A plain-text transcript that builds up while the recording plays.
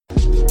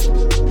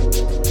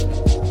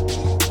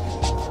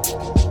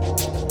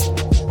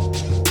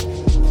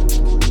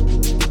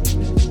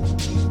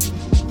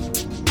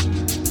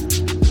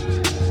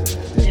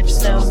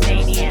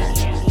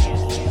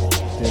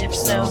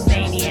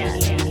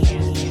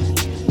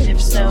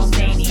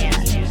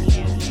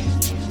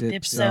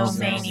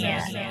Dipsomania.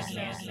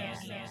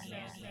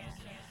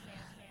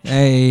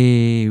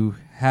 Hey,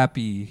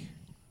 happy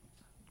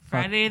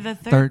Friday the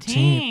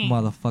 13th.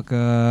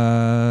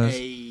 motherfuckers.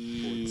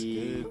 Hey, what's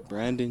good?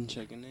 Brandon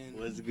checking in.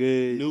 What's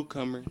good?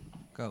 Newcomer.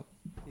 Go.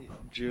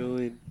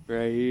 Julian,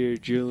 right here,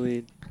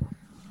 Julian.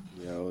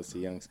 Yo, it's the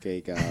young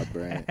skate guy,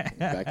 Brent.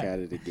 Back at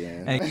it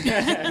again.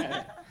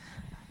 Hey,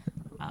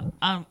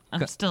 I'm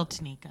still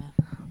Tanika.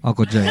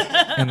 Uncle Jake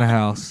in the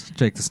house.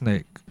 Jake the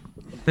Snake.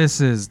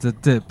 This is the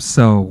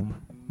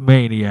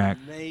Dipsomaniac.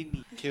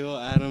 Kill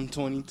Adam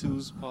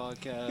 22's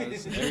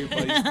podcast.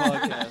 Everybody's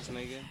podcast,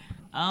 nigga.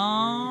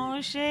 Oh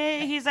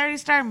shit, he's already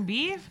starting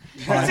beef?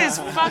 It's his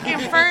fucking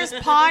first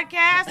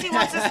podcast. He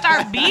wants to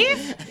start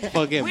beef?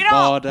 Fucking We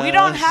bald don't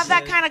ass. have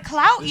that kind of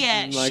clout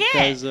yet. My Shit.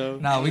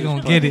 cousin. Nah, we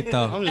gonna get it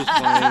I'm though. just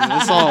playing.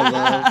 It's all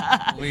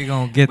love. We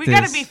gonna get We this.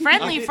 gotta be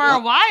friendly for a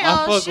while.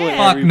 I fuck Shit. with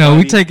Fuck no, we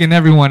everybody. taking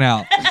everyone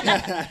out.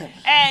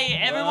 Hey,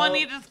 everyone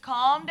needs to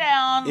calm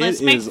down.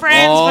 Let's It make is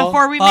friends all-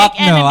 before we Fuck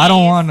make enemies. no, I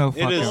don't want no It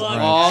fucking is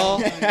friends.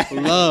 all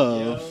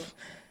love.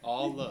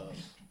 All love.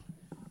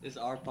 It's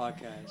our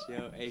podcast,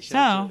 yo. Hey, So,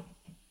 shout out.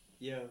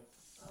 Yo.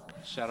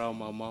 Shout out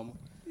my mama.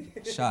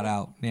 Shout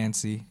out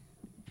Nancy.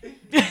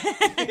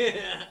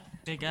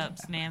 big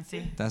ups,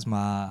 Nancy. That's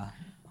my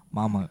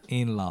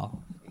mama-in-law.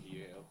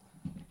 Yeah.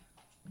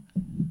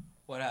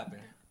 What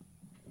happened?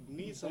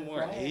 Need some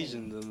more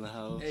Asians in the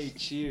house. Hey,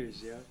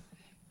 cheers, yo.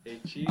 Hey,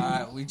 cheers. All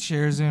right, we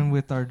cheers in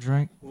with our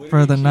drink What for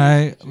are the we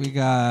night. cheersing to? We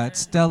got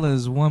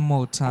Stella's one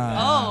more time.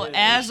 Oh,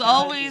 Yeah, as shout out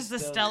always, to the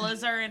Stella.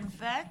 Stellas are in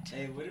effect.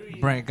 Hey, what are we?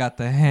 Brent got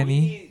the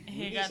Henny.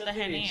 He got the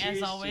Henny,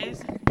 as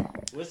always.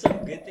 What's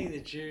some good thing to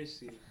cheers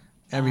to?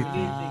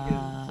 Everything.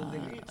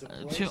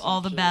 To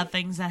all the bad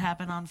things that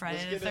happen on Friday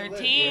the get it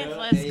lit, 13th. bro.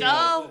 Let's Hey,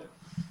 go.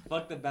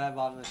 Fuck the bad vibe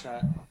on the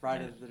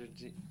Friday the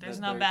 13th. There's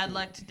no bad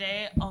luck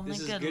today, only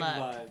This is good good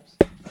luck.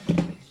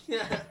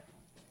 vibes.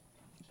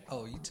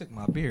 Oh, you took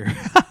my beer.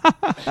 It's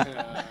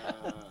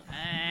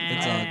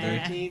all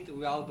good. 13th,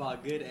 we all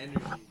about good energy.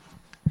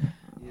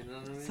 You know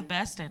what I mean? It's the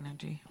best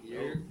energy.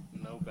 You're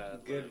No bad.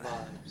 good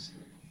vibes.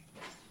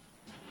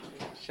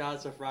 Shout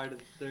out to Friday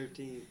the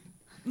 13th.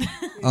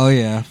 Oh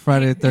yeah,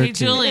 Friday the Hey, 13th.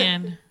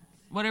 Julian,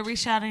 what are we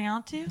shouting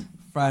out to?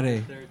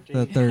 Friday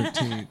the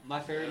 13th.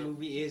 My favorite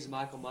movie is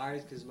Michael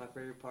Myers because my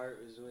favorite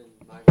part is when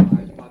Michael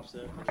Myers pops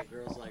up and the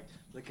girl's like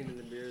looking in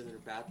the mirror in her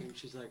bathroom.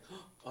 She's like,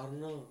 oh, I don't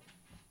know.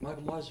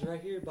 Michael Myers is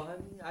right here behind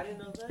me. I didn't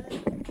know that.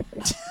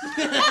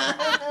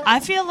 I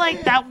feel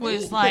like that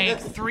was like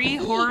 3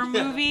 horror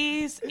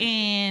movies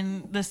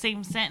in the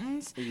same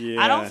sentence.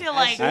 I don't feel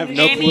like I have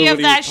no any clue of what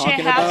he that was shit talking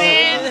about.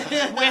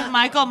 happened with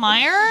Michael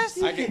Myers.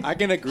 I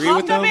can agree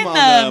Popped with him him in on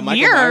the the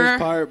Michael mirror. Myers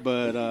part,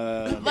 but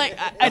Like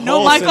I the know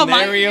whole Michael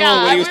Myers. scenario, Yeah,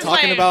 what I he was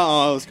talking like,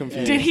 about, I was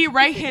confused. Did he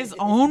write his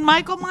own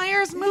Michael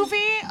Myers movie?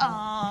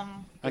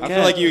 I feel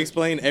like you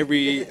explained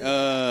every He's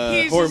horror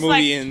just movie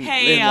like, in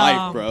hey,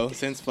 life, bro,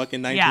 since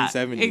fucking Yeah,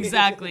 1970.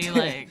 exactly.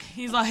 Like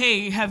he's like,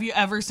 hey, have you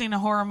ever seen a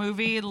horror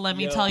movie? Let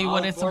me tell you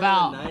what it's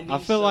about. I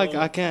feel like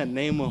I can't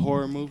name a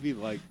horror movie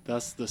like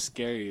that's the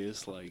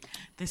scariest. Like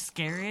The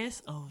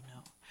scariest? Oh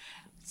no.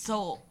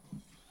 So,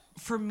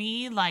 for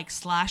me, like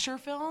slasher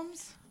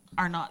films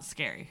are not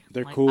scary.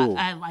 They're Like, cool.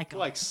 I like them.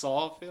 like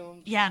Saw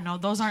films. Yeah, no,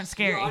 those aren't You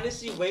scary.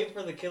 honestly wait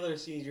for the killer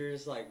scenes. You're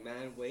just like,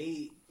 man,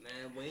 wait.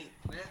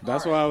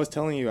 That's why I was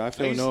telling you, I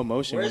feel no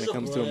emotion when Where's it the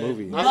comes to a blood?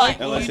 movie. I like-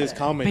 Unless it's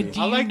comedy. But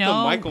do I you like know?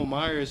 the Michael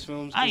Myers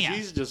films Oh, because yeah.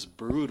 he's just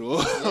brutal.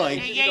 like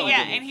Yeah, he yeah, don't yeah.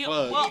 give a And he,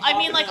 fuck. well, I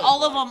mean, like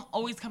all of them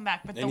always come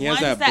back, but And the he has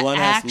ones that blunt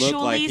ass actually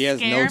look, like he has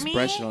no scare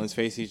expression me, on his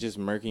face. He's just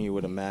murking you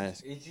with a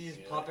mask. It's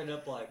just popping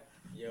up like,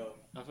 yo,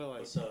 I feel like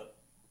what's up?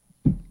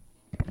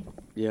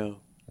 Yo,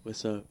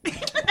 what's up?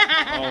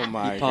 Oh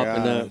my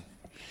popping god. up.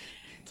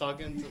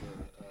 talking to the.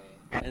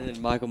 And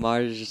then Michael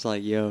Myers is just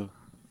like, yo,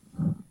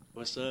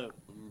 what's up?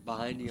 I'm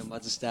behind you. I'm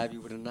about to stab you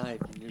with a knife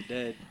and you're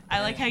dead.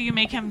 I like how you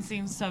make him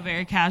seem so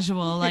very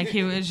casual, like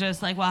he was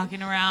just like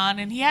walking around,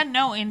 and he had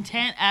no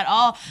intent at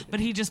all. But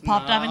he just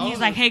popped Nah, up, and I he's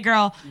was- like, "Hey,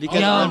 girl,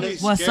 Because yo, I'm really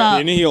what's scared. up?"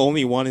 Didn't he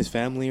only want his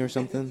family or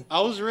something?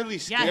 I was really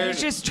scared. Yeah,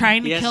 he's just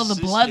trying to He has kill the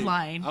sister.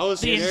 bloodline I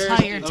was the scared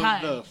entire of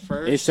time. the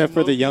first Except for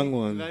the movie young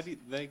ones.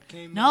 that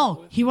came out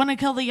No, with. he wanted to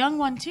kill the young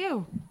one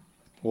too.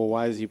 Well,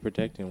 why is he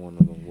protecting one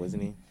of them?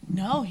 Wasn't he?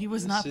 No, he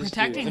was The not sister.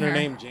 protecting Isn't her her.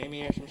 name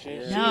Jamie or some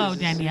shit? Yeah. No, Jesus.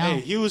 Danielle. Hey,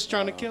 he was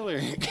trying to kill her.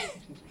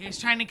 He was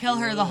trying to kill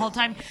her the whole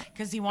time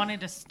because he wanted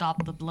to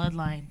stop the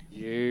bloodline.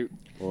 You're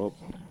Well,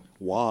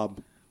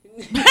 Wob.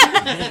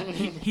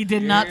 He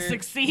did not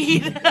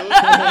succeed.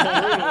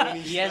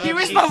 He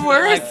was the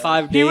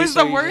worst. He was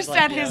the worst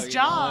at his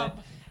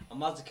job. I'm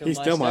about to kill He's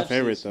my still my stepsis,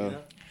 favorite, you though.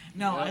 know?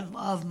 No, I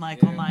love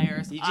Michael Yeah.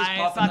 Myers. He's just I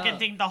popping fucking up.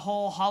 think the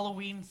whole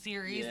Halloween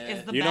series Yeah.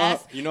 is the You know-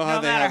 best. you know how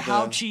no they matter have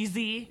how the-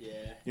 cheesy. Yeah.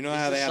 You know It's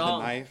how the they have song.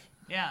 the knife?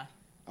 Yeah.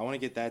 I want to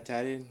get that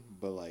tatted,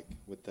 but like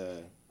with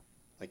the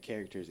like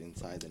characters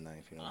inside the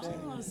knife. You know what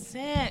I'm Oh,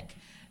 saying? sick.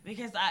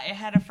 Because I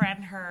had a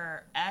friend,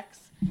 her ex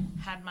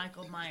had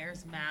Michael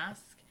Myers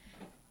mask,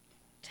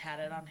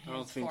 tatted on his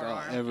don't think I'll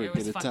forearm. ever It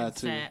was get a fucking tattoo.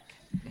 sick.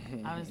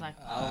 I was like,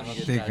 I wanna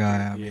get Big that. guy.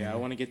 I mean, Yeah, I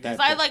want to get that.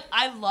 because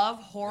I love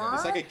horror.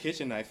 It's like a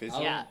kitchen knife, isn't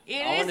Yeah, it?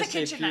 it I is wanna a say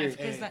kitchen knife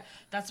period. because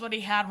that's what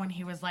he had when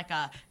he was like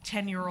a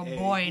 10-year-old Hey,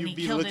 boy and you he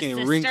be killed his looking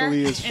sister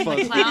wrinkly as in the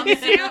fuck. clown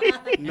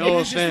suit. No He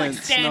was just like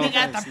offense, standing no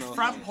at the offense, no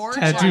front offense. porch.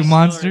 Tattoo like,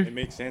 monster It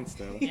makes sense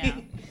though. Yeah.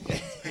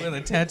 with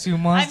a tattoo I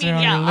monster mean,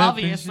 on yeah, your lip. and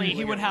obviously shit.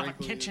 he would have a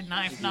wrinkly kitchen as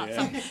knife, not Yeah.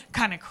 some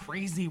kind of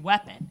crazy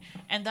weapon.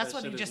 And that's That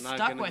what he shit just is not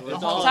stuck gonna with look the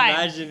It's whole all time.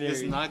 imaginary.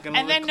 It's not gonna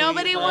And then look clean.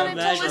 nobody It's wanted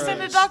to imaginary. listen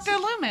to Dr.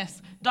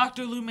 Loomis.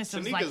 Dr. Loomis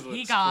was Tanika's like, he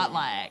looks got clean.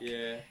 like,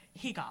 Yeah.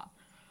 he got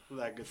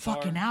That guitar.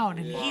 fucking out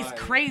and he's Fire.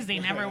 crazy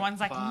and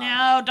everyone's like, Fire.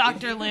 no, Dr.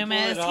 If you can pull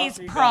Loomis, it off, he's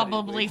you got it.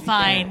 probably If you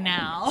fine can.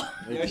 now.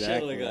 Your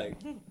shit look like.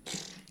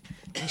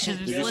 They should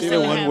have Did just you see listened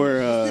the to one him.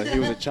 where he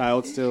was a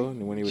child still,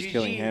 and when he was GG,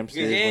 killing good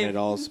hamsters game. when it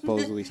all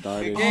supposedly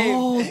started? game.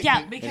 Oh,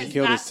 yeah, because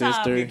killed his that's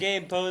sister. Good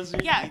game, poser.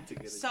 yeah.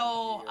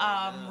 So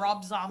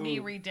Rob Zombie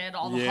redid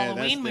all the Yeah,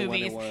 that's Halloween the one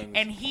it movies, was.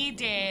 and he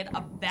did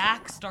a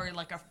backstory,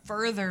 like a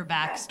further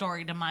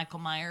backstory to Michael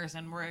Myers,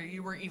 and where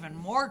you were even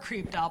more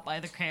creeped out by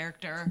the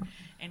character,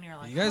 and you're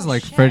like, You guys oh,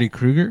 like shit. Freddy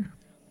Krueger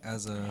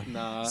as a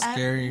Nah.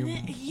 scary?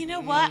 You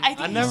know what? I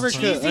think I never he's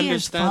could cheesy as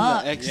understand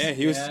fuck. the X. Yeah,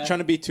 he was Yeah. trying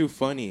to be too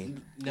funny.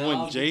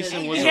 When Jason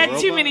because was He a had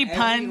too robot? many Every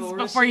puns horror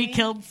before he scene-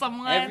 killed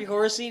someone. Every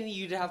horror scene,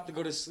 you'd have to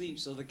go to sleep,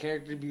 so the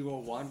character would be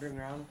wandering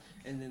around,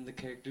 and then the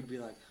character would be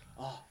like,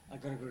 "Oh, I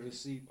gotta go to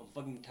sleep. I'm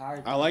fucking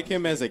tired." I like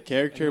him as a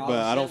character, And all but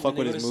of a I don't sudden, fuck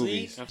when with they his go to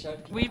movies. sleep,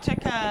 Chucky- We took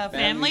a family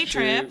Family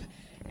trip, trip.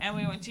 and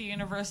we went to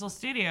Universal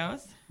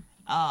Studios.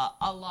 A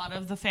lot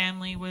of the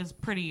family was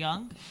pretty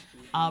young.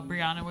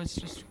 Brianna was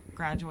just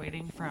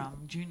graduating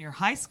from junior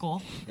high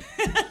school,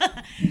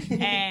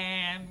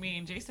 and me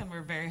and Jason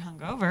were very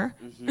hungover.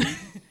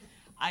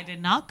 I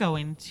did not go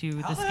into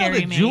the How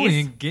scary did maze.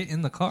 Julian get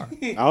in the car?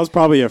 I was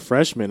probably a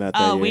freshman at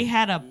that year. We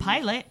had a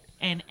pilot,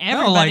 and No,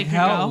 everybody like could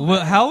how? go.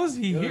 How was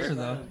he It was here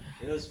though? fun.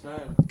 It was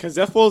fun. Because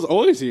that fool's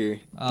always here.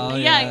 Oh,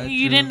 yeah,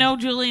 you true. didn't know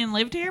Julian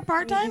lived here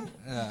part time.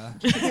 Yeah.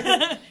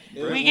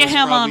 We get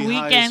him on probably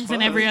high as weekends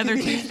and fuck. every other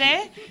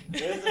Tuesday. It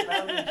was a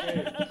family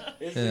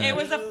trip. Yeah. It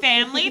was a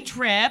family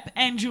trip,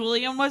 and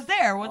Julian was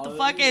there. What the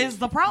fuck is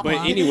the problem?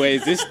 But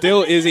anyways, this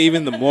still isn't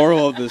even the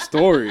moral of the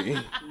story.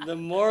 The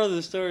moral of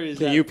the story is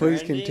Can that you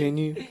please Brandon-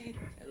 continue?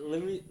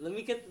 Let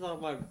me get this off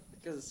my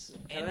because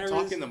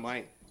Talk in the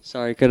mic.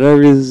 Sorry, could I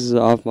read this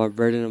off my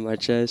burden on my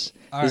chest?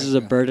 All This right, is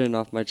a go. burden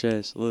off my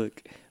chest.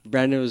 Look,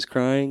 Brandon was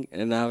crying,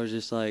 and I was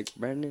just like,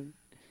 Brandon,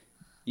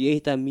 you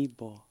ate that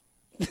meatball.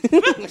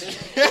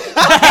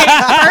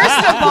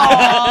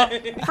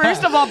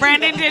 First of all,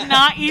 Brandon did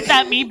not eat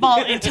that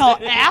meatball until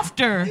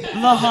after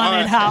the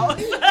haunted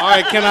house. All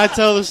right, can I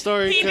tell the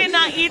story? He did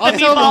not eat the I'll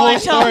tell the meatball whole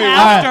until story.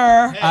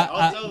 after.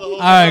 I'll tell the whole All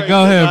right, story,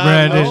 go ahead, 'cause I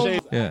have no Brandon.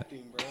 shame. Yeah.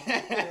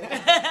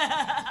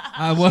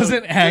 I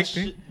wasn't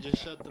acting.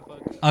 Just shut the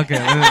fuck up. Okay.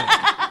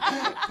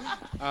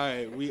 All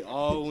right, we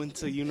all went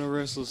to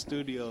Universal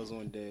Studios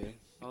one day.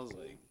 I was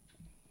like,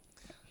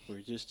 we're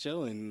just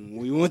chilling.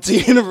 We went to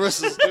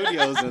Universal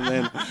Studios, and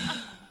then,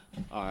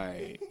 all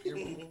right,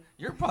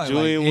 You're probably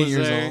Julian like 8 was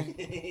years there,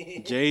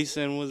 old.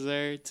 Jason was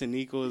there,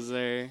 Tanika was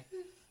there.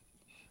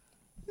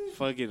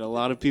 Fuck it, a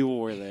lot of people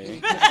were there.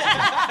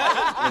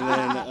 And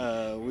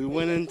then we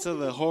went into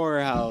the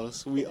horror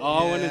house. We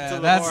all went into the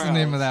That's horror the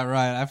name house. of that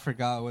ride. I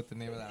forgot what the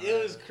name of that ride.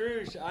 It was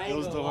cruise. I ain't It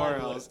was gonna the lie, horror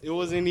but house. It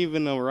wasn't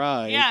even a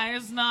ride. Yeah,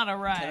 it's not a Can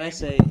I ride.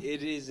 say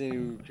it is a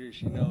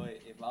cruise? You know,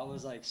 if I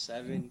was like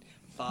 7,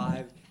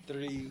 5,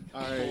 3,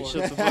 All right, 4,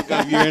 shut the fuck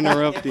up. You're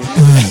interrupting.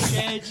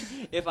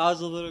 If I was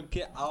a little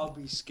kid, I'll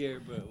be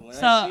scared. But when I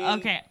So, seen,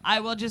 okay,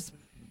 I will just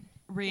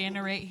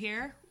reiterate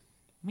here.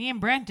 Me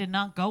and Brent did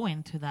not go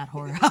into that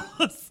horror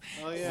house.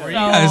 Oh yeah. Were you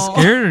guys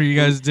scared or you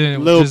guys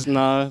didn't? Lil, just,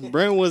 nah,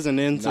 Brent wasn't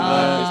into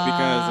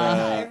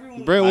that. It's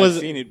because Brent I've was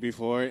seen it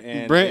before,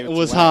 and Brent it's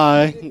was whack.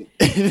 high.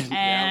 Yeah, I'm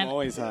And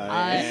always high.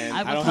 I and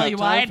will don't tell have you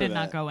why time I for did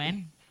not that. go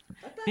in.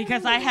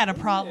 Because I had a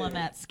problem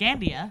at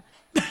Scandia.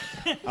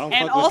 don't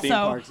And fuck with theme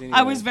also, parks I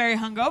anyway. was very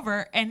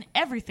hungover, and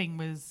everything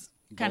was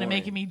kind of Boring.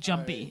 making me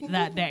jumpy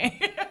that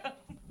day.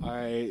 All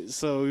right,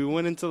 so we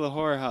went into the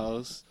horror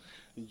house.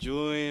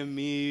 Julian,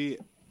 me,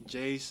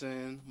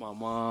 Jason, my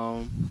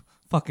mom.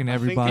 fucking I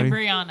think everybody. And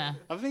Brianna.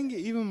 I think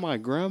even my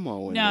grandma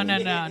went. No, in.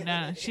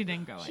 no, she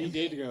didn't go She in.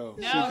 did go.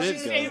 No, She she did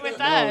stayed go. with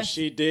No, us.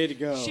 she did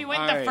go. She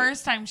went All the right.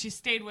 first time. She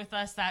stayed with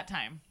us that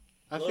time.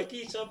 I think,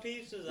 Low-key, some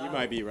peeps was You out.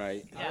 might be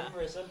right. I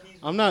remember some peeps.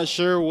 I'm not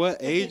sure what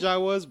age I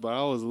was, but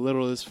I was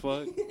little as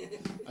fuck.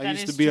 I That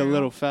used to is be a true.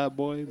 little fat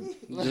boy,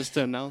 just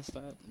to announce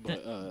that.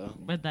 But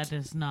But that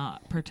does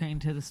not pertain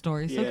to the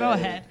story, so yeah, go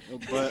ahead.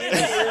 But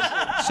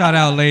Shout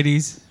out,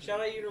 ladies.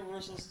 Shout out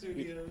Universal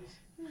Studios.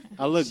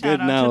 I look Shout good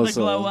out now, to the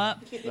so glow up.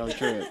 don't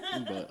trip.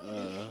 But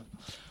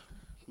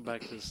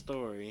back to the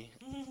story.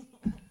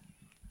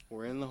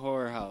 We're in the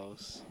horror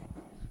house,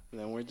 and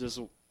then we're just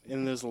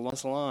in this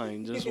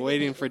line, just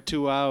waiting for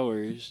 2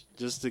 hours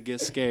just to get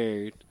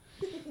scared.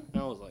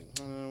 And I was like,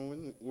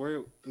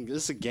 we're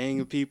this is a gang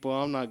of people.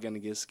 I'm not gonna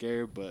get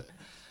scared, but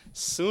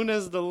soon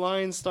as the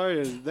line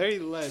started, they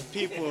let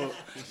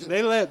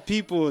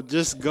people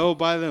just go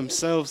by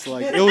themselves.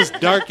 Like, it was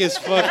dark as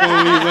fuck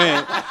when we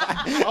went.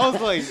 I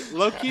was like,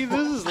 low-key,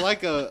 this is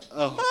like a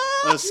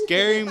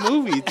scary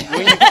movie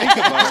when you think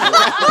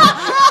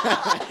about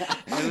it.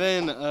 And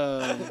then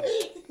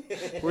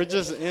we're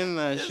just in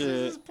that shit.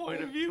 His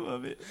point of view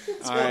of it.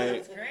 All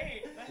right.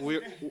 Great.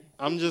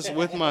 I'm just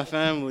with my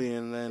family,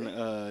 and then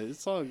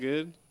it's all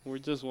good. We're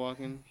just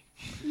walking.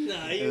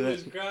 Nah, he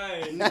was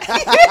crying.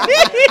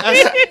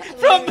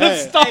 From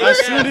the start. As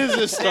soon as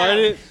it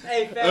started,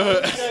 Hey, fam,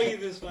 let me tell you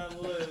this, fam.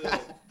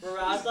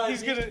 Look.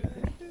 He's gonna.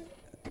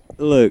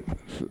 Look,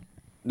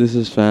 this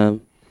is fam.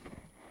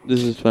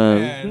 This is fam.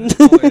 And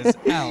boys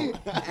out.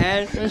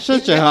 And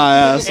shut your high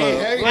ass up. Hey,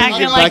 Let me Acting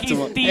get like back to he's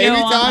my. Theo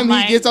Every on time the he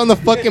mic. gets on the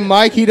fucking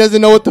mic, he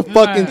doesn't know what to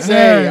fucking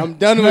say. I'm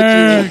done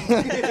with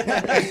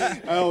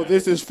you. Oh,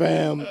 this is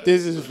fam.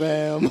 This is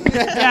fam.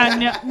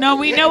 Yeah, no,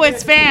 we know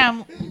it's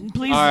fam.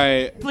 Please, All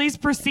right. please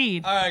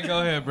proceed. All right,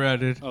 go ahead,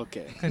 Brandon.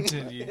 Okay.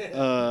 Continue.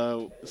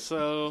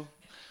 So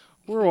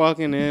we're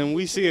walking in.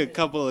 We see a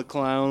couple of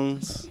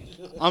clowns.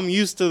 I'm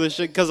used to the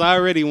shit because I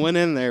already went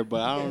in there,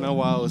 but I don't know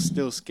why I was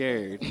still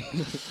scared.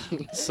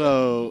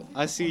 So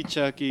I see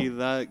Chucky.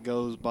 That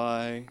goes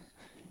by.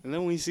 And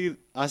then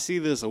I see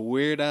this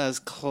weird ass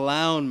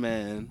clown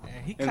man. Yeah,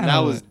 he And kinda that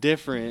was went-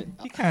 different.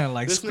 He kind of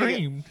like This nigga-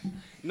 screamed.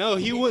 No,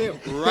 he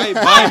went right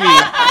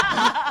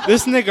by me.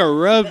 This nigga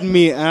rubbed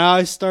me, and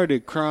I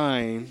started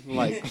crying,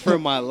 like, for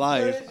my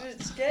life.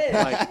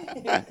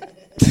 Like,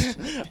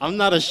 I'm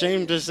not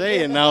ashamed to say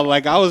it now.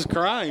 Like, I was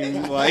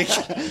crying. Like,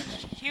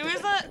 He was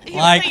a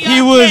Like a he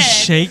young was kid.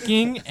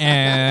 shaking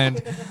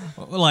and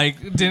like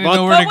didn't But-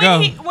 know where to But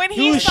go. when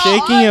he was saw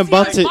shaking us, and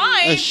about he to was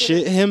fine.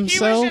 shit He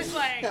himself. was just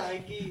like,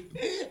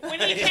 when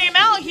he came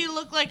out, he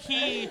looked like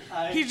he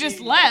just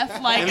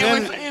left. Like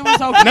And it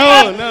was okay.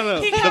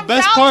 No. He The comes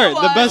best out part. to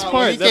The us. best When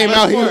part. he The came best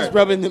out, he was part.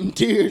 rubbing them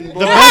tears. The boy.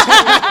 best.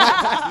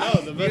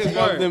 No, the best Rubbing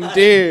part. them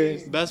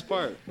tears. Best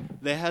part.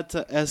 They had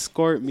to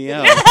escort me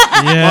out.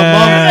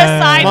 Yeah.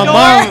 Side My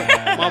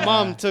door. my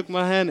mom took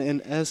my hand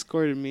and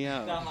escorted me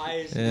out.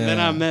 Yeah. Then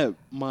I met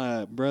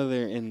my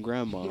brother and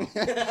grandma.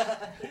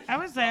 I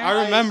was there.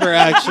 I remember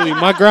actually,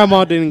 my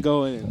grandma didn't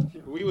go in.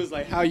 We was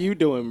like, "How you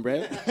doing,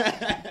 bruh?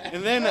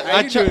 And then How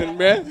you doing,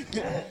 bruh?"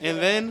 and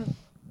then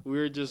we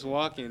were just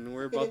walking.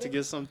 We're about to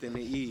get something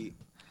to eat.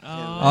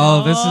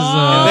 Oh, this is And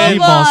a then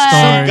meatball boy.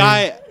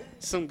 story.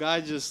 Some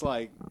guy just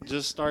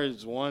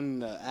starts wanting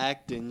to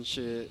act and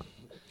shit.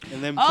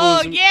 And then Oh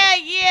pulls me,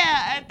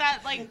 yeah, at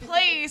that like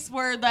place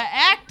where the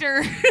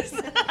actors.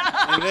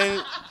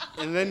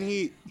 and then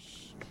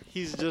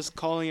he's just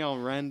calling out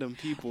random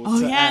people. Oh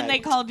to yeah, act. and they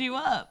called you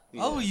up.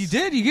 Oh, Yes. you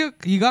did?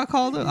 You got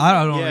called up?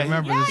 I don't Yeah,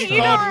 remember Yeah, this He you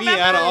story. don't called me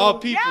remember? out of all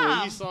people.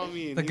 Yeah. He saw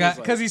me. And The he guy, was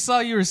like, because he saw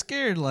you were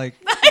scared, like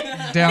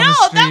down the No,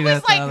 street that was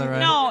at the like other end.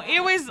 no,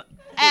 it was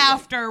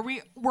after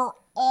we were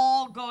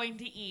all going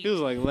to eat. he was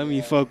like, "Let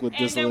me fuck with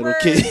this and then little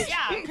we're kid."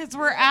 yeah, because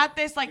we're at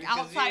this like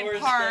outside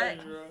part.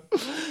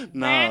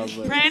 Nah,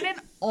 but Brandon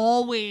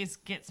always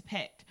gets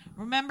picked.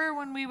 Remember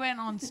when we went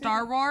on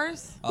Star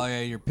Wars? Oh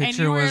yeah, your And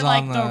picture you were was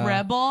like on the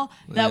rebel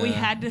that we yeah.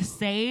 had to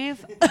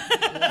save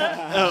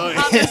oh,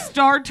 on the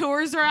Star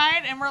Tours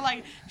ride, and we're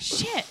like,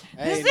 shit.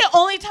 This is the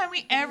only time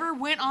we ever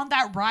went on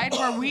that ride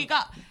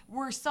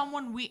where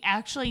someone we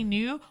actually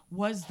knew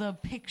was the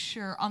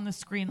picture on the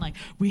screen. Like,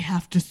 we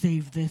have to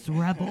save this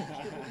rebel.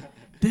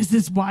 This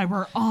is why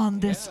we're on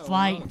this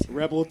flight.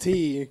 Rebel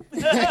T.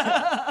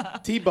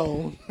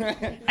 T-Bone.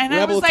 And I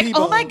Rebel was like,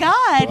 T-Bone. oh my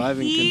god, so I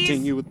haven't he's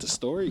continued with the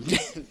story.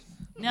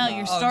 no,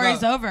 your Oh, story's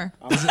go. over.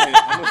 I'm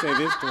gonna say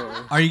this story.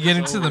 Are you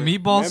getting to the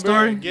meatball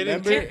story? Get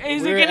Remember, into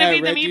Is we it were gonna at be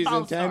the Reggie's meatball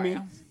and Tammy,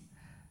 story?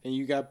 and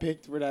you got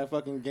picked for that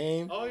fucking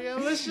game? Oh yeah,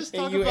 let's just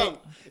And talk you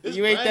about. ate,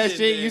 you ate that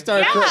shit. You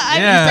started Yeah, I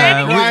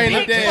Yeah. was Brandon crying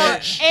picked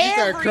again. for You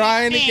start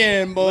crying everything.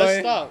 again, boy. Let's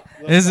stop.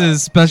 This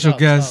is special Stop,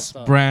 guest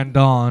stop.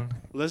 Brandon.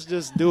 Let's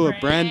just do a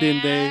Brandon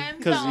Day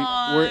because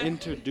Brandon. we're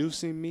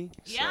introducing me.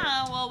 So,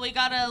 Yeah, well, we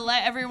gotta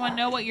let everyone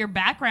know what your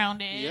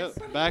background is.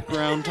 Yep.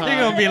 Background time. They're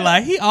gonna be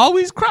like, he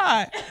always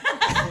cried.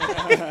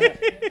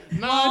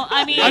 Well,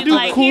 I mean, I do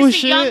like cool he's the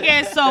shit.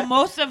 youngest, so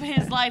most of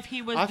his life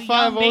he was I the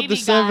young 5 baby the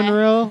 7 guy.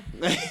 rail.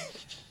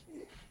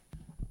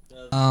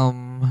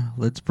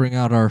 Let's bring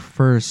out our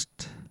first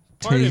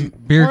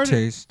beer pardon-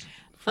 taste.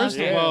 First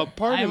Okay. of all, I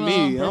pardon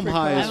will- me. I'm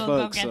high I as will go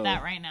fuck, get so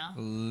that right now.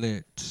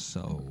 Lit.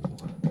 So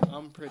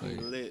I'm pretty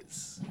lit.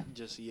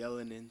 Just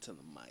yelling into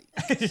the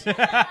mic.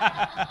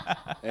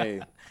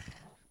 Hey,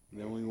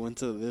 Then we went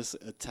to this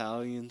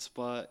Italian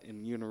spot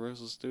in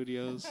Universal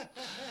Studios.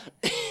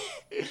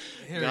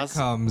 here Got it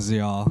comes,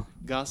 y'all.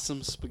 Got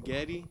some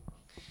spaghetti.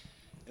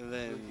 And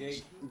then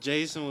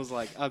Jason was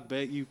like, I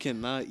bet you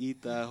cannot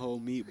eat that whole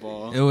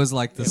meatball It was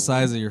like the In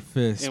size of your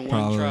fist, in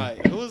probably. one try.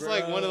 It was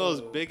like one of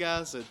those big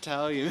ass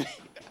Italian.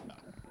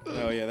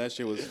 oh yeah, that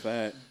shit was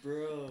fat.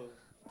 Bro.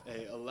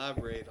 Hey,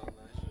 elaborate on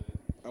that shit.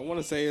 I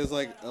want to say it's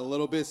like a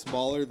little bit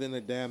smaller than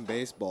a damn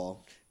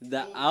baseball.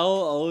 I'll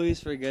always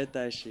forget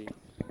that shit.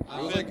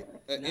 It was like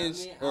An Know what I inch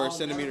mean? or a I'll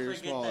centimeter never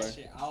forget smaller. that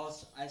shit.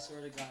 I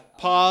swear to God. I'll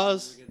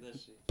Pause. never forget that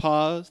shit.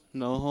 Pause.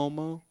 No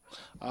homo.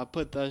 I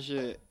put that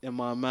shit in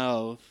my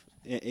mouth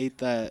and ate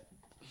that.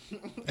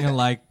 In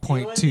like You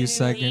know what, 0.2 dude?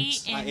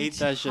 seconds. I ate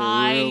that shit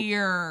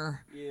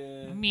entire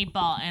Yeah.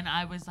 meatball, and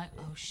I was like,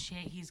 "Oh shit,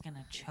 he's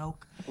gonna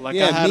choke." Like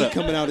Yeah, I had meat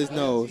coming out his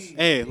nose.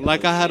 Hey,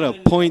 like I had a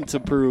point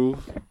to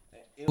prove.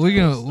 We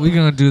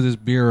gonna do this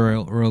beer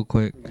real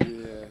quick. Yeah,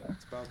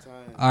 it's about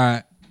time. All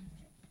right.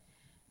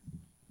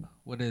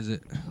 What is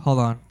it? Hold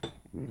on.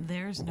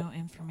 There's no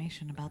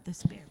information about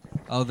this beer.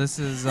 Oh, this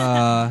is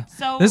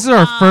So this is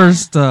our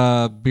first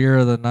beer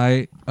of the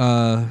night.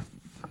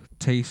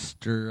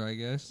 Taster, I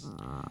guess.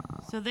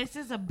 So this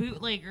is a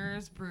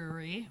Bootleggers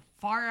Brewery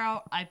Far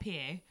Out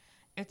IPA.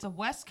 It's a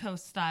West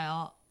Coast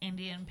style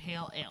Indian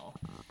Pale Ale.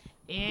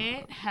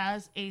 It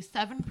has a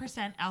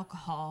 7%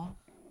 alcohol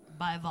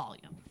by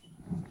volume.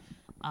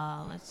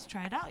 Let's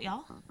try it out,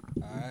 y'all.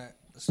 All right.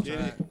 Let's try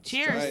it.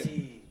 Cheers.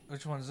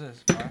 Which one is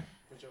this? Put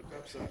your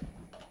cups up.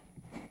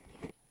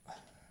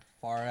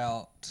 Far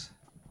out.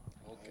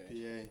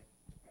 IPA.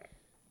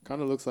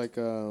 Kind of looks like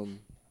some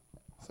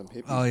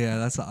hippie. Oh yeah,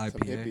 that's an Some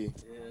IPA.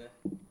 hippie.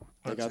 Yeah.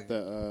 They got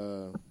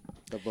the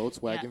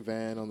Volkswagen Yeah.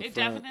 van on the It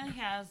front definitely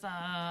has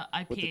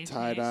IPA with the taste.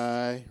 tie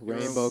dye,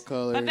 rainbow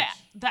colors. But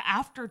the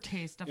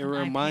aftertaste of It an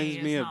reminds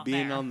IPA me is of not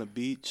being there. on the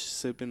beach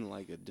sipping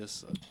like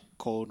just a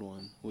cold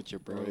one with your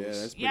bros. Oh, yeah,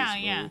 that's pretty Yeah,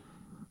 smooth. yeah.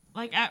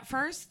 Like at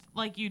first,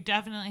 like you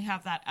definitely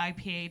have that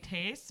IPA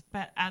taste,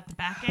 but at the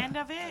back end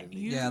of it,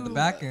 Yeah, the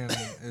back end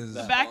is.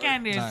 the back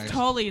end is Nice.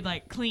 totally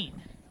like clean.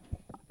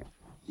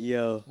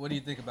 Yo, What do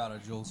you think about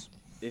it, Jules?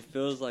 it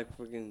feels like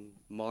freaking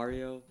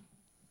Mario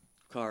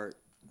Kart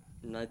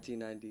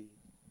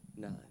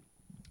 1999.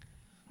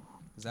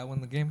 Is that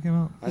when the game came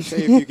out? I'd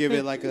say if you give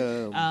it like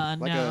a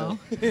No.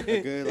 a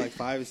good like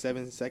 5 to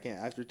 7 second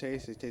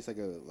aftertaste, it tastes like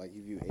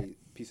if you ate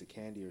a piece of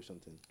candy or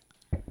something.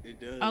 It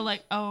does.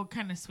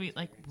 Kind of sweet,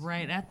 like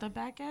right at the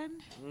back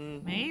end.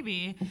 Mm-hmm.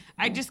 Maybe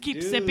I just keep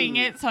Dude. sipping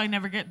it, so I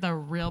never get the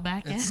real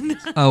back It's- end.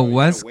 A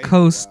West wait a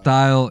Coast while.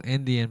 style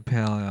Indian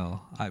Pale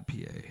Ale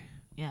IPA.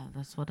 Yeah,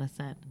 that's what I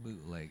said.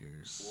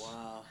 Bootleggers.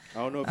 Wow. I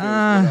don't know if it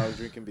was what I was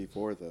drinking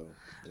before though.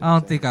 I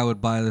don't think I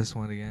would buy this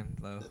one again,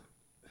 though.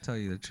 Tell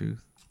you the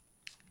truth.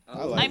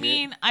 I like I it.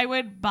 mean, I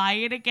would buy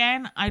it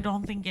again. I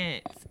don't think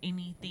it's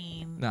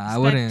anything No, I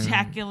wouldn't.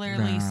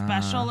 spectacularly Nah.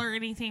 special or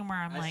anything where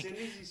I'm As like, soon as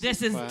you this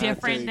see- is If I had to-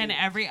 different than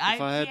every IPA.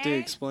 If I had to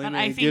explain but it,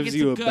 I it think gives it's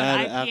you a good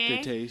bad IPA.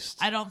 aftertaste.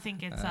 I don't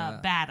think it's a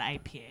bad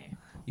IPA.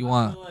 You I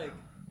want? feel like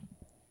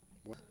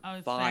Oh,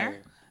 it's fire.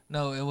 there?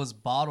 No, it was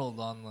bottled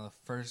on the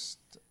first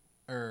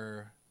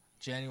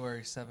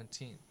January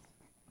 17th.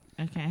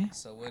 Okay.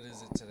 So what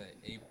is it today?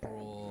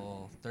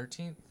 April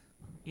 13th?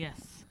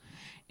 Yes.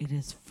 It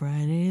is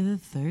Friday the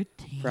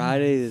 13th.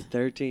 Friday the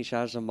 13th.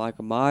 Shout out to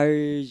Michael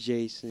Myers,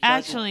 Jason.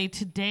 Actually,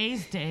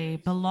 today's day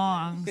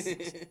belongs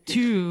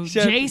to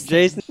Shout out to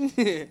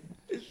Jason.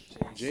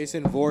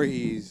 Jason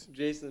Voorhees.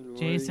 Jason.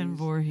 Jason Voorhees.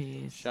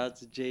 Voorhees. Shout out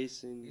to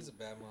Jason. He's a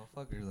bad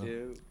motherfucker, though.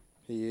 Dude.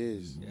 He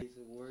is. Jason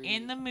Voorhees.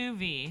 In the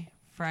movie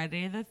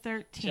Friday the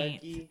 13th,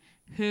 Chucky.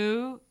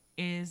 who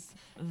is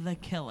the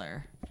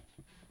killer?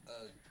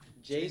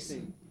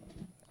 Jason.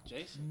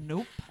 Jason.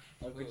 Nope.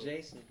 Uncle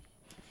Jason.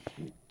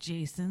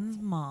 Jason's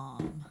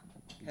mom.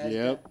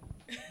 Yep.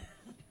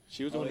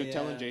 She was the Oh, one to yeah.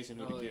 telling Jason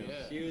who to kill.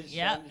 She was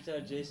Yep. trying to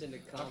tell Jason to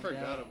calm I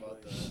forgot down,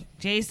 about but- that.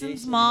 Jason's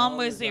Jason's mom mom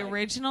was was the like-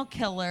 original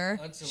killer.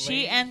 That's a She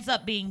lady. ends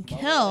up being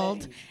Mama killed,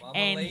 lady. Mama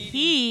and lady.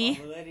 he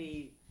Mama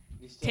Letty,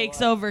 you still takes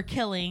alive? over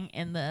killing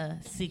in the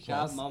Shout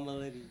sequels. out Mama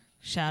Letty.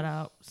 Shout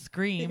out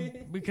Scream,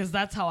 because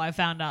that's how I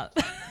found out.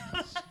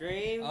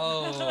 Scream.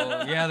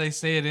 Oh, yeah, they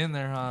say it in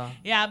there, huh?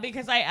 Yeah,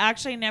 because I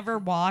actually never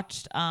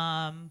watched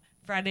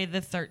Friday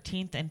the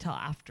 13th until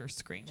after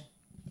Scream.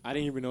 I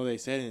didn't even know they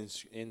said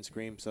in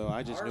Scream, so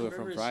I just I knew it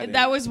from remember Friday.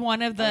 That was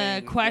one of the I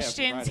mean, yeah,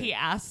 questions Friday. he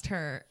asked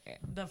her.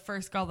 The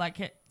first girl that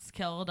gets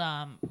killed,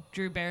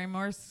 Drew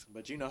Barrymore's.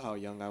 But you know how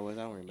young I was.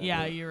 I don't remember.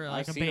 Yeah, you were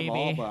like I've a seen them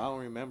all, baby. but I don't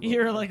remember. You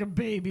were like a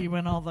baby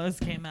when all those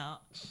came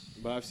out.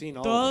 But I've seen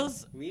all of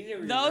Those We need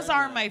to those rerun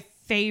are that. my We need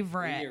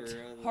favorite to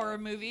rerun that. horror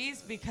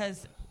movies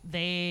because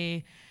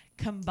they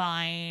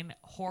combine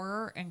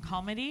horror and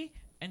comedy,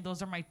 and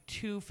those are my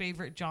two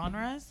favorite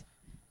genres.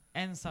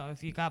 And so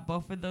if you got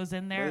both of those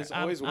in them. there, But it's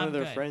always one I'm of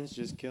their good. friends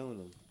just killing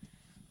them.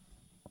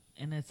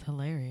 And it's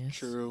hilarious.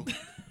 True.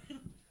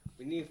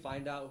 We need to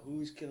find out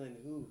who's killing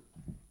who.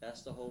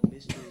 That's the whole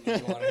mystery. You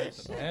want to hit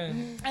the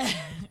pen?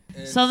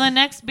 So the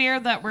next beer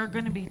that we're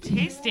going to be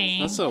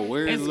tasting That's a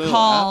weird is little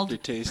called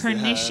aftertaste. it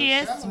has.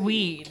 Pernicious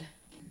Weed.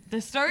 The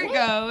story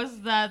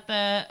goes that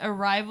the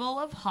arrival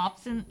of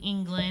hops in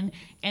England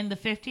in the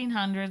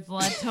 1500s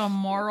led to a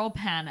moral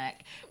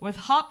panic, with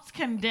hops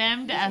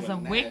condemned as a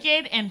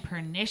wicked and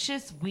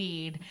pernicious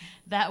weed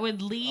that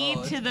would lead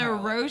Oh, it's to the kinda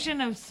like-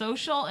 erosion of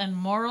social and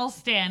moral It's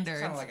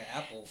standards. kind of like an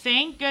apple.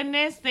 Thank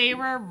goodness they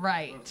were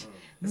right.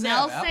 Does it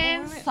have Nelson apple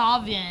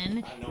in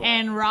it? Sauvin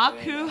and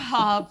Raku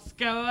hops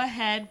go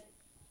ahead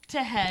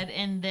to head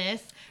in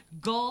this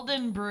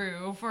golden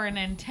brew for an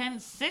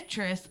intense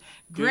citrus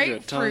Gives your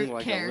tongue grapefruit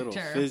like a little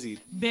character. fizzy.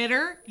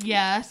 Bitter,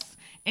 yes.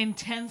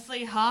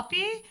 Intensely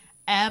hoppy,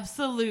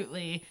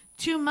 absolutely.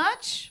 Too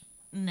much,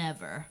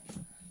 never.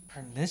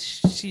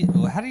 Pernicious.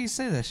 How do you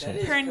say that That shit?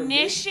 is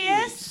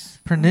Pernicious,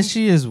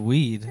 Pernicious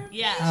weed.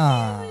 yes.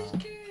 Ah.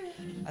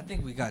 I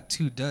think we got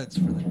 2 duds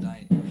for the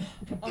night.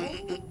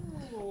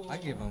 Oh. I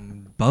give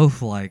them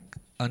both like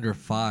under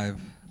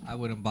 5. I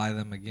wouldn't buy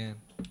them again.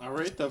 I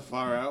rate the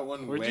far out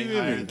one Where'd way you even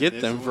higher than get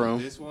this them one.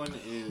 from? This one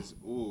is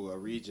a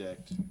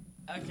reject.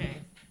 Okay.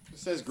 It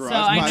says So garage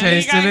I know project. you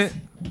tasted guys,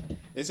 it?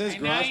 It says I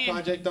know garage you-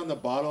 project on the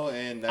bottle,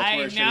 and that's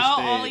where I it should have know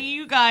stayed. all of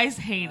you guys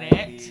hate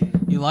it.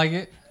 You like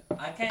it?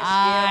 I can't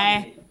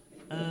I skate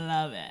on it.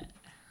 love it.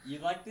 You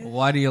like this?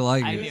 Why do you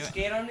like I it? do. You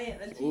skate on it?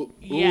 Let's see. Ooh,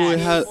 Yes. it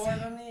has.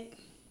 Skateboard on it?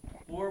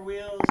 4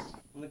 wheels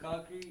on the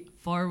concrete?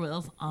 4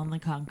 wheels on the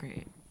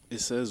concrete. It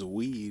says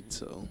weed,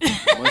 so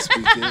it must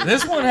be good.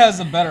 This one has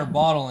a better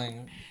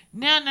bottling.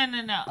 No.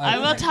 I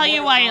will tell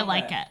you why I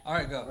like it. All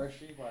right, go. Or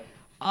Street Fighter?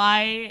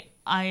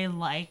 I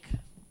like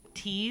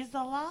teas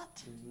a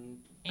lot,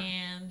 Mm-hmm.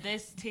 and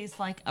this tastes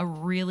like a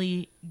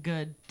really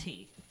good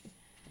tea.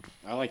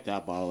 I like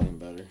that bottling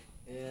better.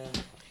 Yeah.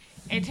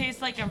 It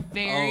tastes like a Oh,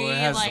 very it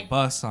has the like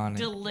bus on it.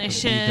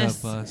 delicious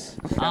The bus.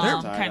 They're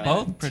kind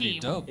Both of pretty tea.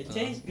 dope. It though.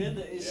 tastes good.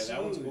 It's Yeah, smooth.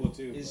 that one's cool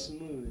too, It's but-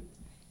 smooth.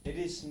 It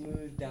is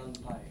smooth down the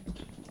pipe.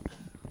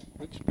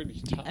 Looks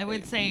pretty tight. I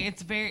would say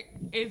it's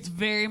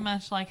very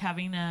much like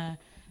having a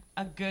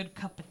good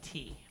cup of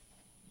tea.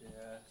 Yeah.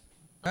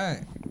 All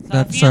right. So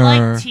That's if you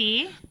our like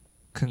tea,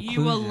 conclusion.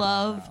 you will on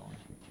love that one.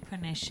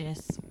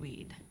 pernicious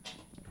weed.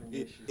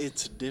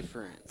 It's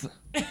different.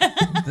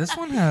 This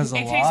one has a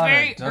It lot tastes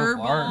very of dope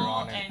herbal art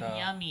on it, and though.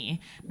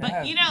 yummy. It But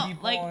has you know,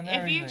 people like and if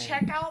you everything.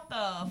 check out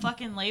the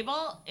fucking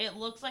label, it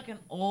looks like an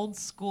old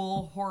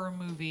school horror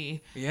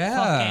movie.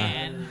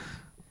 Yeah. Fucking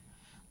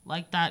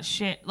like that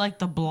shit, like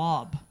The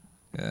Blob.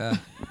 Yeah.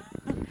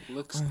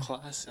 Looks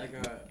classic.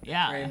 Like a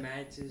Yeah. praying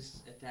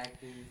mantis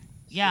attacking.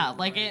 Yeah, silver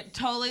like mice. it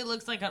totally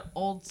looks like an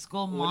old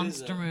school What is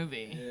monster it?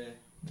 movie. Yeah.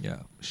 Yeah.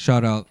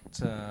 Shout out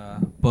to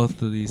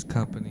both of these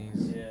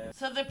companies. Yeah.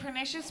 So the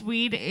pernicious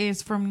weed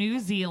is from New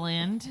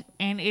Zealand,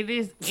 and it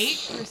is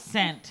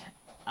 8%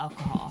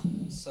 alcohol.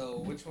 So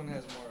which one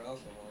has more alcohol?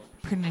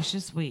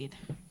 Pernicious weed.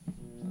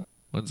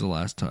 When's the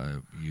last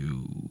time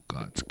you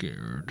got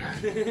scared?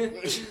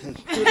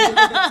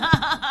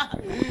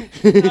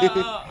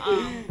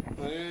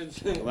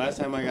 The last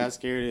time I got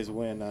scared is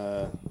when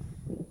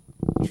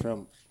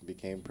Trump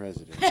became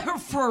president.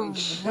 For real.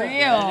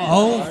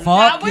 Oh That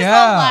fuck was the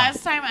yeah!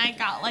 last time I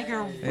got like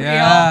a real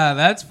Yeah,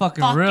 that's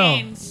fucking real.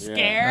 fucking scare,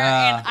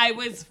 Yeah. and I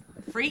was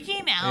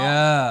freaking out.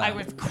 Yeah. I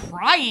was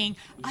crying.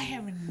 I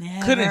have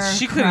never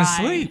She couldn't cried.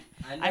 sleep.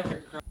 I never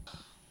cried.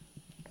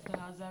 So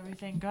how's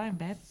everything going,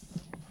 babe?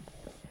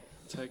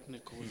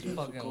 Technical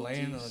Fucking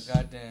laying in the difficulties.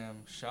 goddamn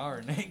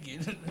shower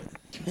naked.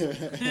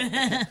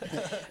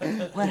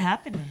 What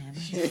happened to him?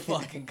 She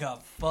fucking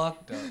got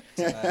fucked up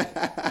tonight.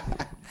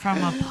 From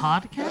a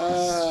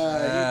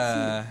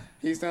podcast?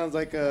 He sounds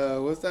like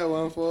what's that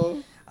one for?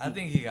 I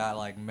think he got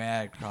like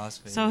mad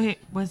CrossFit. So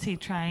was he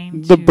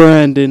trying to? The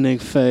Brandon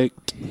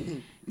effect.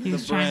 He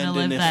was the trying to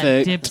live Brandon that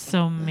effect.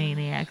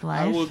 dipsomaniac I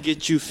life. will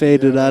get you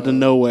faded out of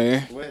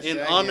nowhere. Where's In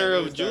Shaggy? honor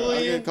of I'm gonna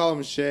Julian. call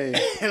him Shay.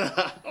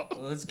 Well,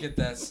 let's get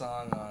that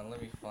song on.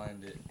 Let me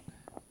find it.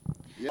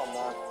 After a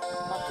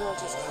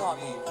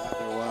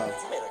while.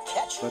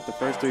 But the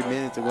first 3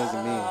 minutes, it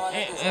wasn't me.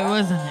 It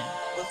wasn't him.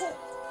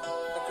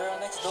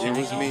 It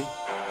was me.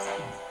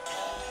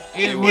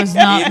 It was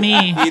not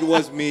me. It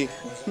was me.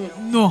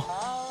 No.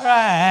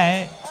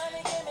 Right.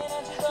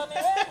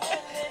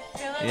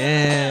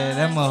 Yeah,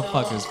 that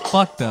motherfucker's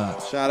fucked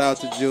up. Shout out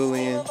to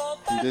Julian.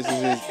 This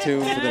is his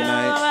tune for the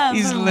night.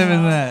 He's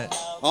living that.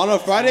 On a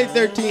Friday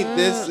 13th,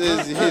 this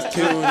is his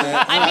tune.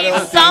 I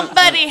mean,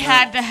 somebody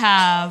had to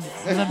have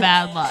the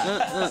bad luck.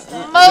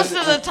 Most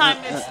of the time,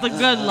 it's the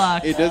good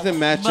luck. It doesn't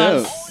match But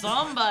up.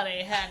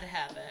 somebody had to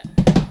have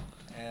it.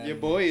 And Your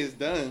boy is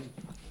done.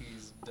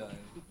 he's done.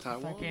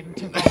 Fucking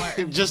took all our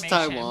Just information.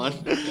 Taiwan.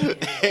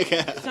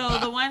 So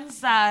the ones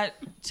that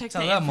took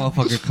Tell the that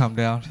motherfucker come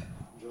down.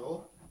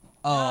 Joel?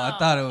 Oh, I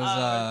thought it was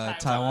Taiwan.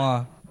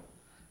 Taiwan.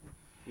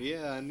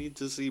 Yeah, I need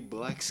to see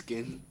black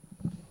skin.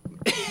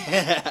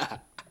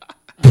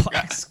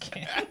 Black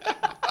skin.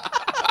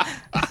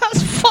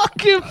 That's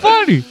fucking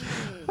funny.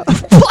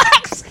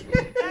 Black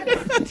skin.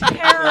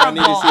 I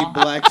need to see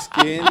black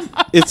skin.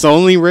 It's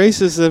only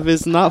racist if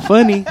it's not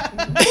funny.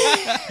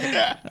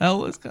 That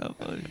was kind of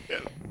funny.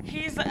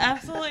 He's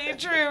absolutely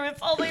true.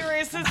 It's only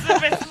racist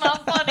if it's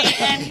not funny,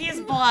 and he's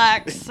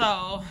black,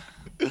 so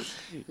You I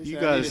need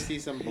to guys, see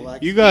some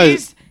black you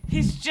guys,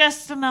 he's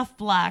just enough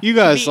black. you to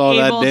guys be saw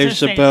that able Dave to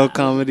say Chappelle that.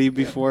 comedy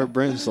before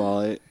Brent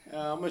saw it.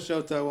 I'm going to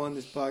show Taiwan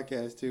this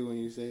podcast, too, when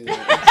you say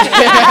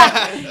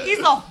that. He's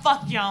a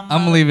fuck y'all.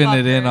 I'm leaving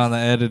it in motherfuckers. on the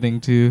editing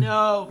too.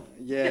 No.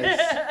 Yes.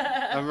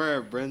 I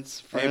remember Brent's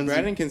Hey, friends.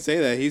 Brandon can say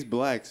that. He's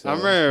black. So. I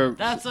remember.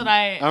 That's what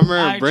I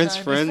remember Brent's tried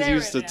to friends say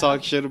used to right now.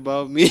 talk shit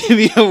about me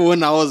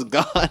when I was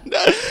gone.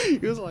 He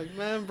was like,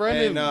 "Man,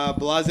 Brandon." And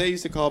Blase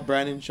used to call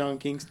Brandon Sean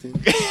Kingston.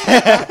 He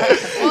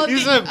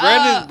said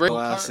Brandon's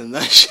glass and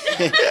that shit.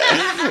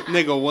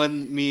 Nigga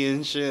won me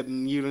and shit,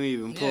 and you don't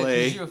even Yeah,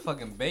 play. 'cause you're a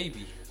fucking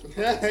baby.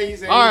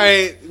 All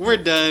right, we're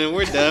done.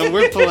 We're done.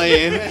 We're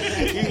playing.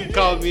 You can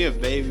call me a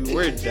baby.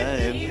 We're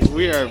done.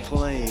 We are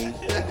playing.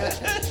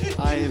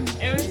 I am.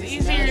 It was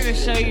easier to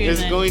show you.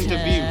 It's than going to be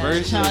tell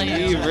versus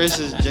me you.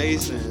 versus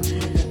Jason.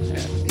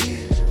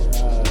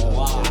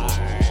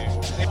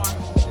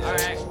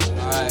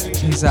 Alright,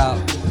 peace out.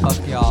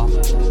 Fuck y'all.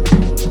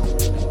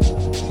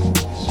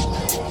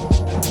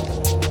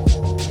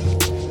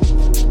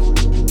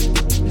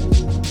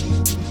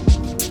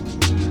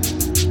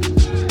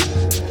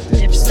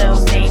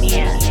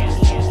 Dipsomania.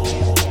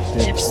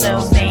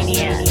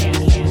 Dipsomania.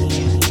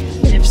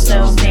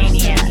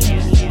 Dipsomania.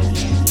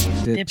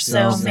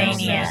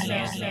 Dipsomania.